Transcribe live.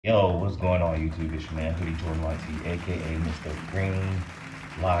Yo, what's going on YouTube? It's your man Hoodie Jordan YT, aka Mr. Green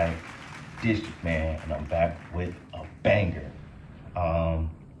Light District Man, and I'm back with a banger. I'm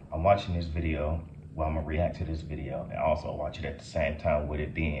watching this video. Well, I'm gonna react to this video and also watch it at the same time with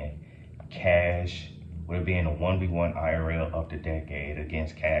it being Cash, with it being a 1v1 IRL of the decade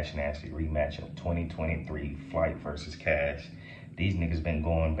against CashNasty rematch of 2023 Flight versus Cash. These niggas been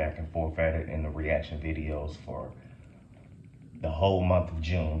going back and forth at it in the reaction videos for the whole month of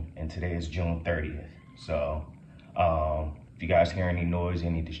June, and today is June 30th. So if you guys hear any noise,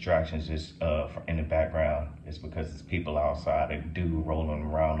 any distractions just in the background, it's because it's people outside, a dude rolling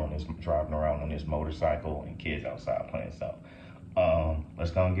around on this, driving around on this motorcycle, and kids outside playing. So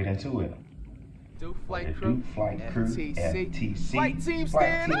let's go and get into it. Do Flight Crew, FTC. Flight Team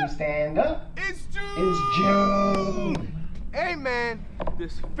stand up. It's June. Hey man,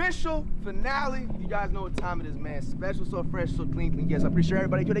 this official finale. You guys know what time it is, man. Special, so fresh, so clean. Yes, I'm pretty sure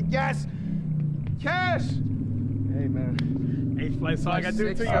everybody could have guessed. Cash. Hey man. Hey, Flight, so I got to do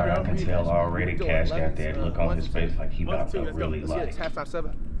it to you, bro. I can tell already. Cash got that look on his face like he about to really like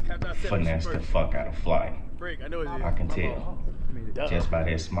finesse the fuck out of Flight. I can tell just by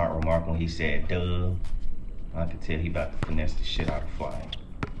that smart remark when he said duh. I can tell he about to finesse the shit out of Flight.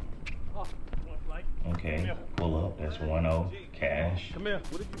 Okay, pull up. That's 1-0. Cash. Come here.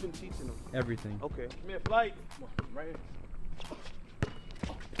 What have you been teaching them? Everything. Okay. Come here, Flight. Right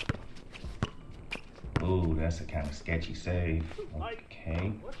here. Ooh, that's a kind of sketchy save.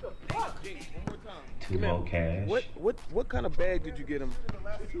 Okay. What the fuck? One more time. 2-0 Cash. What kind of bag did you get him?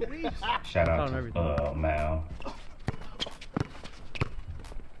 Shout out to Mal.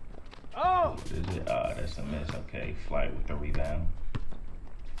 Oh! Is it? That's a miss. Okay, Flight with the rebound.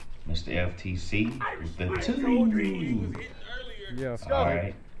 Mr. FTC with the 2. Yeah. All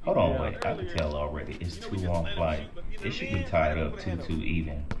right. Hold on, wait. I can tell already. It's 2 on Flight. It should be tied up 2-2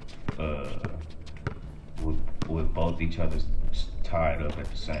 even. With both each other's tied up at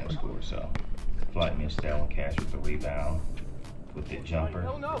the same score. So Flight missed that one. Cash with the rebound. With the jumper.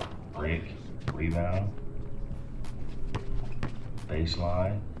 Rick, rebound.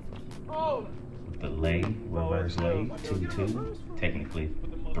 Baseline. With the lay, reverse lay, 2-2. Technically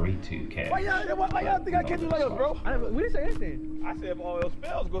 3-2 Cash. Why y'all think I can't do layups, bro? We didn't say anything. I said if all else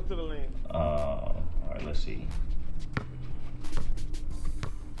fails, go to the lane. All right, let's see.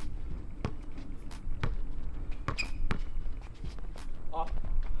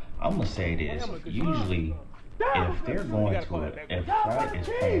 I'm gonna say this. Usually, if they're going to it, if Flight is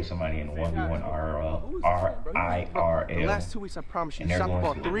playing somebody in 1v1 IRL, The last 2 weeks, I promise you, and they're shot the going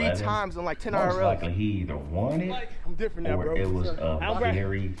ball to 3 11, times in like 10 most IRL. likely he either won it I'm different now, or bro. it was a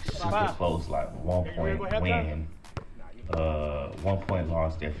very super close, like 1 point win, 1 point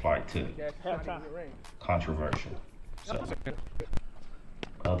loss that Flight took. Controversial. So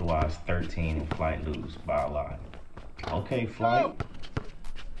otherwise 13 and Flight lose by a lot. Okay, Flight.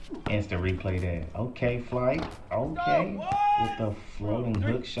 Instant replay that. Okay, Flight. Okay. With the floating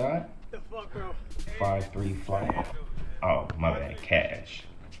hook shot. 5-3 Flight. Oh, my bad. Cash.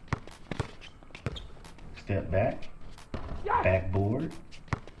 Step back. Backboard.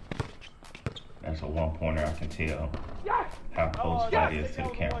 That's a 1-pointer. I can tell how close Flight is to the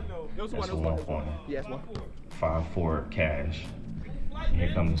camera. That's a 1-pointer. Yes, 5-4 Cash. And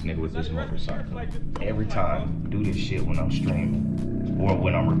here comes this nigga with this motorcycle. Every time, do this shit when I'm streaming or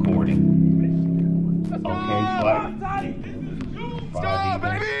when I'm recording. Okay, Flight. 5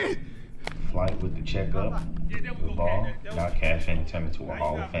 even. Flight with the checkup. The ball. Now Cash ain't turn into a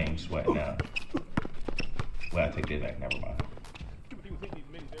Hall of Fame sweat now. Well, I take that back. Never mind.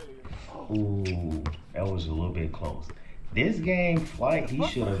 Ooh, that was a little bit close. This game, Flight, he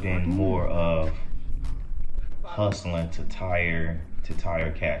should have been more of hustling to tire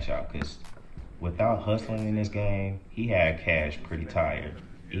Cash out, because without hustling in this game, he had Cash pretty tired,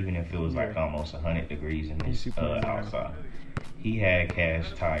 even if it was like almost 100 degrees in this outside. He had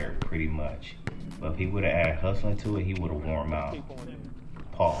Cash tired pretty much, but if he would have added hustling to it, he would have worn out.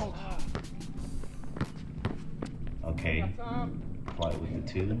 Pause. Okay, Flight with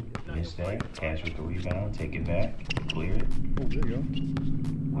the 2, missed that. Cash with the rebound, take it back, clear it. Oh, there you go.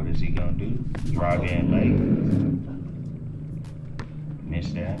 What is he gonna do? Drive in late.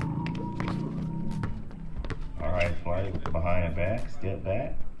 Missed that. All right, Flight behind the back, step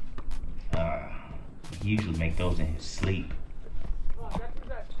back. He usually make those in his sleep.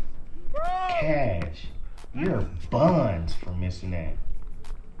 Cash, you're buns for missing that.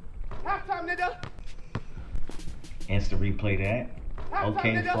 Halftime, nigga. Instant replay that.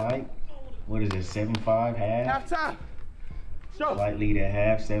 Okay, Flight. What is it, 7-5 half? Halftime. Flight lead at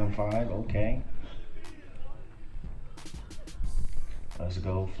half, 7-5. Okay. Let's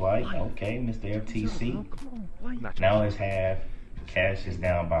go, flight. Okay, Mr. FTC. Come on, flight. Now it's half. Cash is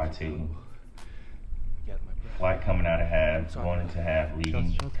down by 2. Flight coming out of half, going into half,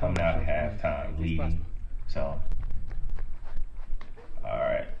 leading. Coming out of halftime, leading. So,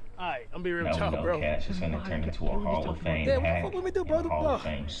 alright. Alright, I'm being real Now with we y'all, know bro. Cash is going to turn into a Hall of Fame hack and Hall of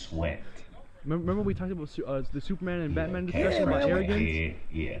Fame sweat. Remember we talked about the Superman and Batman discussion Cash about scratch their arrogance? head.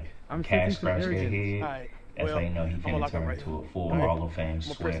 Yeah. I'm Cash thinking some scratch their arrogance. head. As they know he finna turn into a full Hall of Fame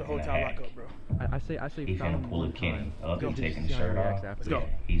sweat and a hack. I say He finna pull a Kenny up and taking the see how he shirt reacts off. after. Yeah,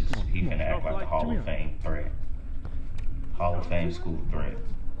 he finna act like the Hall of Fame threat. Hall of Fame school threat.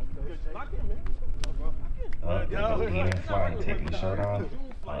 They go eating, flying, taking the shirt off.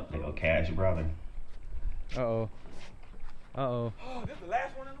 They go Cash brother. Uh-oh. Uh-oh. Oh, this is the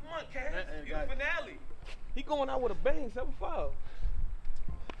last one of the month, Cash. You the finale. He going out with a bang, 7-5.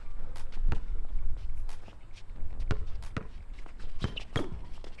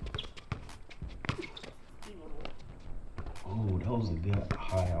 Ooh, that was a good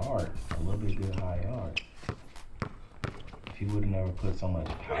high art. A little bit good high art. If he would have never put so much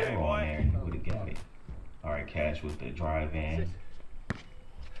power on there, he would have got it. Alright, Cash with the drive in.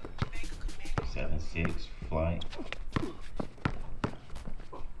 7-6 flight.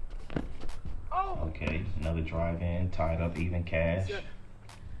 Okay, another drive in, tied up even Cash.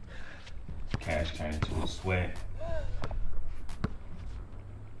 Cash turned into a sweat.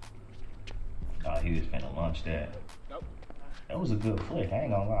 Oh, he was finna launch that. That was a good flick, I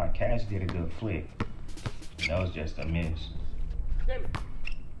ain't gonna lie. Cash did a good flick. That was just a miss.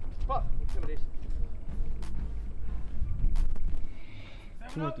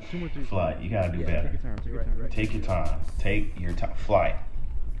 Two more, 3. Flight, you gotta do better. Take your time. Take your time. Flight.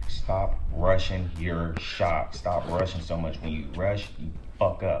 Stop rushing your shot. Stop rushing so much. When you rush, you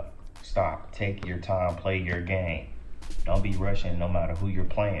fuck up. Stop. Take your time. Play your game. Don't be rushing no matter who you're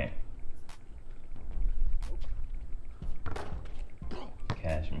playing.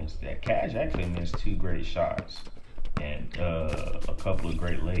 Cash missed that. Cash actually missed 2 great shots and a couple of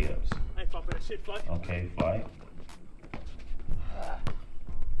great layups. I ain't fucking that shit, Flight. Okay, Flight.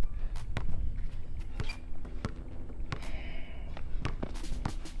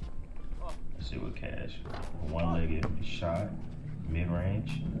 Let's see what Cash. One-legged shot,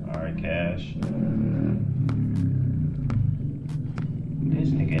 mid-range. All right, Cash. This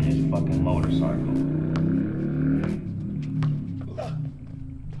nigga in his fucking motorcycle.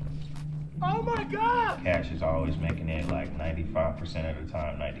 Oh my God! Cash is always making it like 95% of the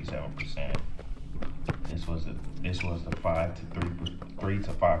time, 97%. This was the 3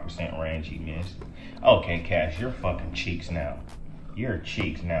 to 5% range he missed. Okay, Cash, you're fucking cheeks now. You're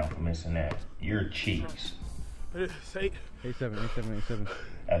cheeks now for missing that. You're cheeks. A7.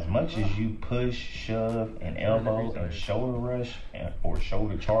 As much as you push, shove, and elbow and shoulder rush or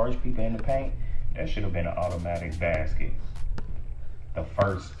shoulder charge people in the paint, that should have been an automatic basket the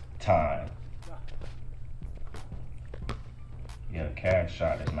first time. Yeah, Cash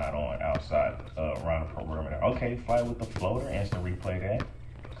shot is not on outside around the perimeter. Okay, Flight with the floater, instant replay that.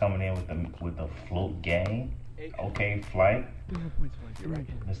 Coming in with the float game. Okay, Flight.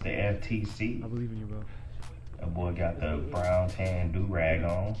 Mr. FTC. I believe in you, bro. That boy got the brown tan do-rag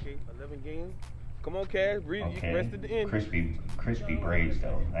on. 11 games. Come on, Cash. Breathe. You can rest at the end. Crispy braids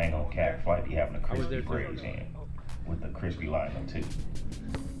though. I ain't gonna cap. Flight be having the crispy braids in with the crispy lining too.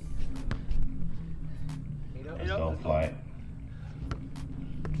 Let's go, Flight.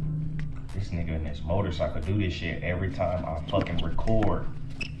 This nigga in this motorcycle do this shit every time I fucking record.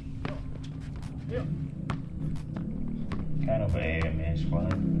 Kind of a air miss,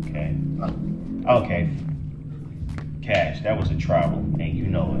 Flight. Okay. Okay. Cash, that was a travel, and you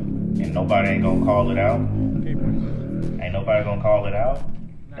know it. And nobody ain't gonna call it out. Ain't nobody gonna call it out.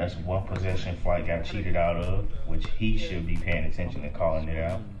 That's one possession Flight got cheated out of, which he should be paying attention and calling it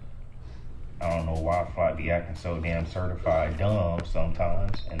out. I don't know why Flight be acting so damn certified dumb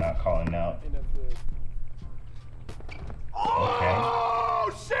sometimes and not calling out. Okay. Oh,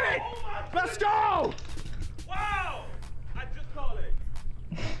 shit! Let's go! Wow! I just called it.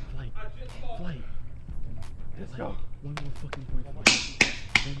 Flight. Let's go. One more fucking point, Flight.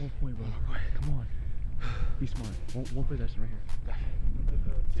 One more point, bro. Come on. Be smart. One possession right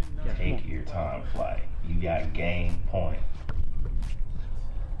here. Take your time, Flight. You got game point.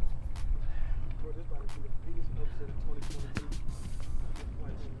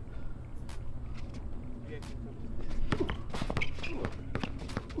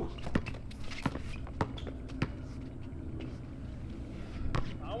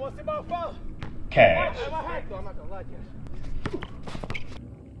 I want to see my phone. Cash. I'm not gonna lie, Cash.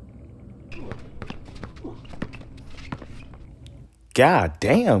 God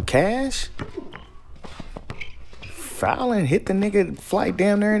damn, Cash. Fouling hit the nigga flight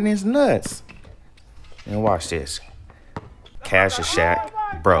down there in his nuts. And watch this. Cash a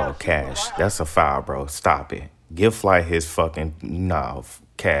Shaq. Bro, Cash, that's a foul, bro. Stop it. Give Flight his fucking... No,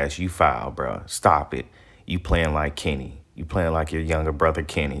 Cash, you foul, bro. Stop it. You playing like Kenny. You playing like your younger brother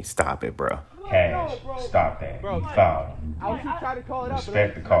Kenny. Stop it, bro. Cash, stop that. You fouled.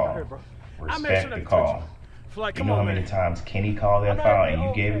 Respect the call. Respect the call. You know how many times Kenny called that foul and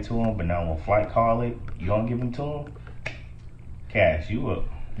you gave it to him, but now when Flight call it, you don't give him to him? Cash,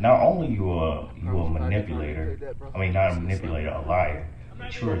 not only you a manipulator, I mean not a manipulator, a liar,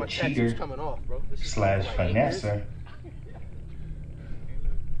 but you're a cheater / finesser,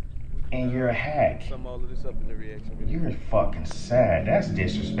 and you're a hack. You're fucking sad. That's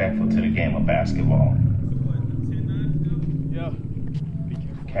disrespectful to the game of basketball.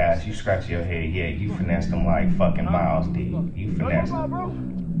 Cash, you scratch your head. Yeah, you finessed him like fucking Miles did. You finessed him.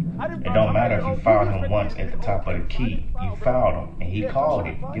 It don't matter if you fouled him once at the top of the key. You fouled him, and he called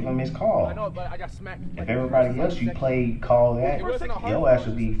it. Give him his call. If everybody else you played call that, your ass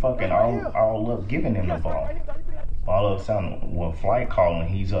would be fucking all up giving him the ball. All of a sudden, when Flight calling,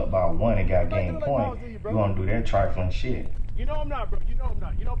 he's up by 1 and got game point. You gonna do that trifling shit. You know I'm not, bro. You know I'm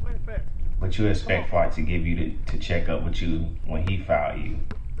not. You know playing fair. But you expect Flight to give you to check up with you when he fouled you.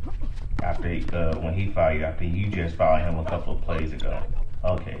 When he fouled you after you just fouled him a couple of plays ago.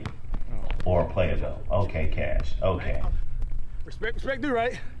 Okay. Or a play ago. Okay, Cash. Okay. Respect due,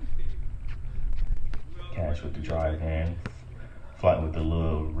 right? Cash with the drive in. Flight with the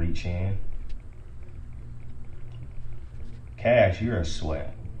little reach in. Cash, you're a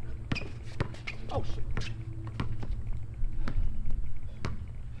sweat. Oh, shit.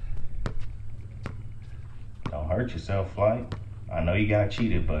 Don't hurt yourself, Flight. I know you got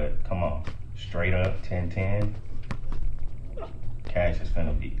cheated, but come on. Straight up, 10-10. Cash is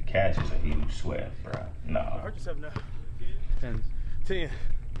a huge sweat, bro. Nah. Hurt yourself now. 10. 10.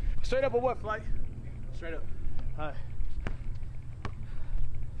 Straight up or what, Flight? Straight up. All right.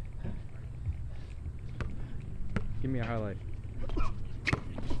 Give me a highlight.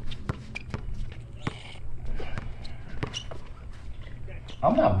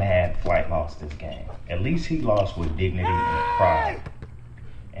 I'm not mad Flight lost this game. At least he lost with dignity and pride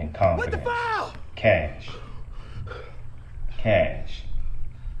and confidence. What the foul? Cash.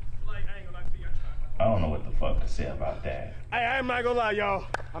 I don't know what the fuck to say about that. Hey, I'm not gonna lie, y'all.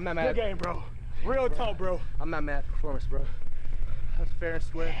 I'm not mad. Good game, bro. Real talk, bro. I'm not mad at the performance, bro. That's fair and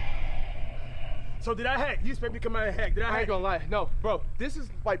square. So did I hack? You expect me to come out and hack? Did I I ain't hack? gonna lie. No, bro. This is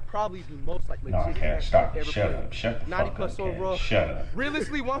like probably the most like No, legit Cash, stop. ever Shut played. up. Shut the 90 fuck plus up, overall. Cash. Shut up.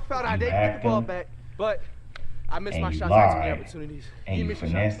 Realistically, one foul, I You did get hacked the ball him, back, but I missed and my you shots. I had too many lied, opportunities. and He you missed the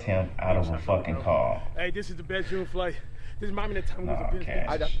finessed shot. him out of a fucking call. Hey, this is the best June Flight. This is my minute time. No, Cash.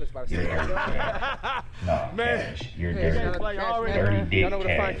 I just missed by the You're second. dirty. No, Man. Cash. You're Hey, dirty. shout out to Like, Cash, already- man. Dirty dick, Y'all know where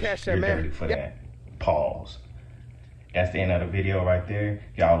to find Cash. Cash You're at, man. dirty for Yep. that. Pause. That's the end of the video right there.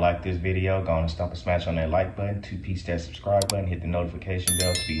 Y'all like this video, go on and stomp a smash on that like button, 2-piece that subscribe button, hit the notification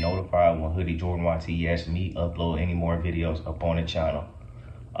bell to be notified when Hoodie Jordan YT asks me upload any more videos up on the channel.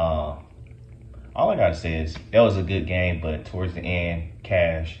 All I gotta say is that was a good game, but towards the end,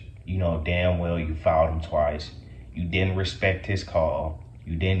 Cash, you know damn well you fouled him twice. You didn't respect his call.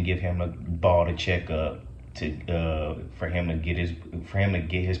 You didn't give him the ball to check up for him to get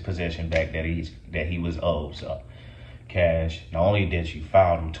his possession back that he was owed. So, Cash, not only did you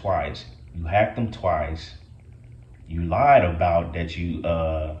foul him twice, you hacked him twice. You lied about that you're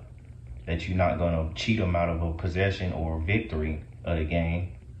not gonna cheat him out of a possession or a victory of the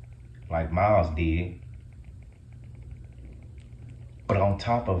game, like Miles did. But on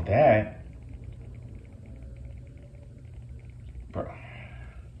top of that, bro.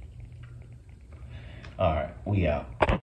 All right, we out.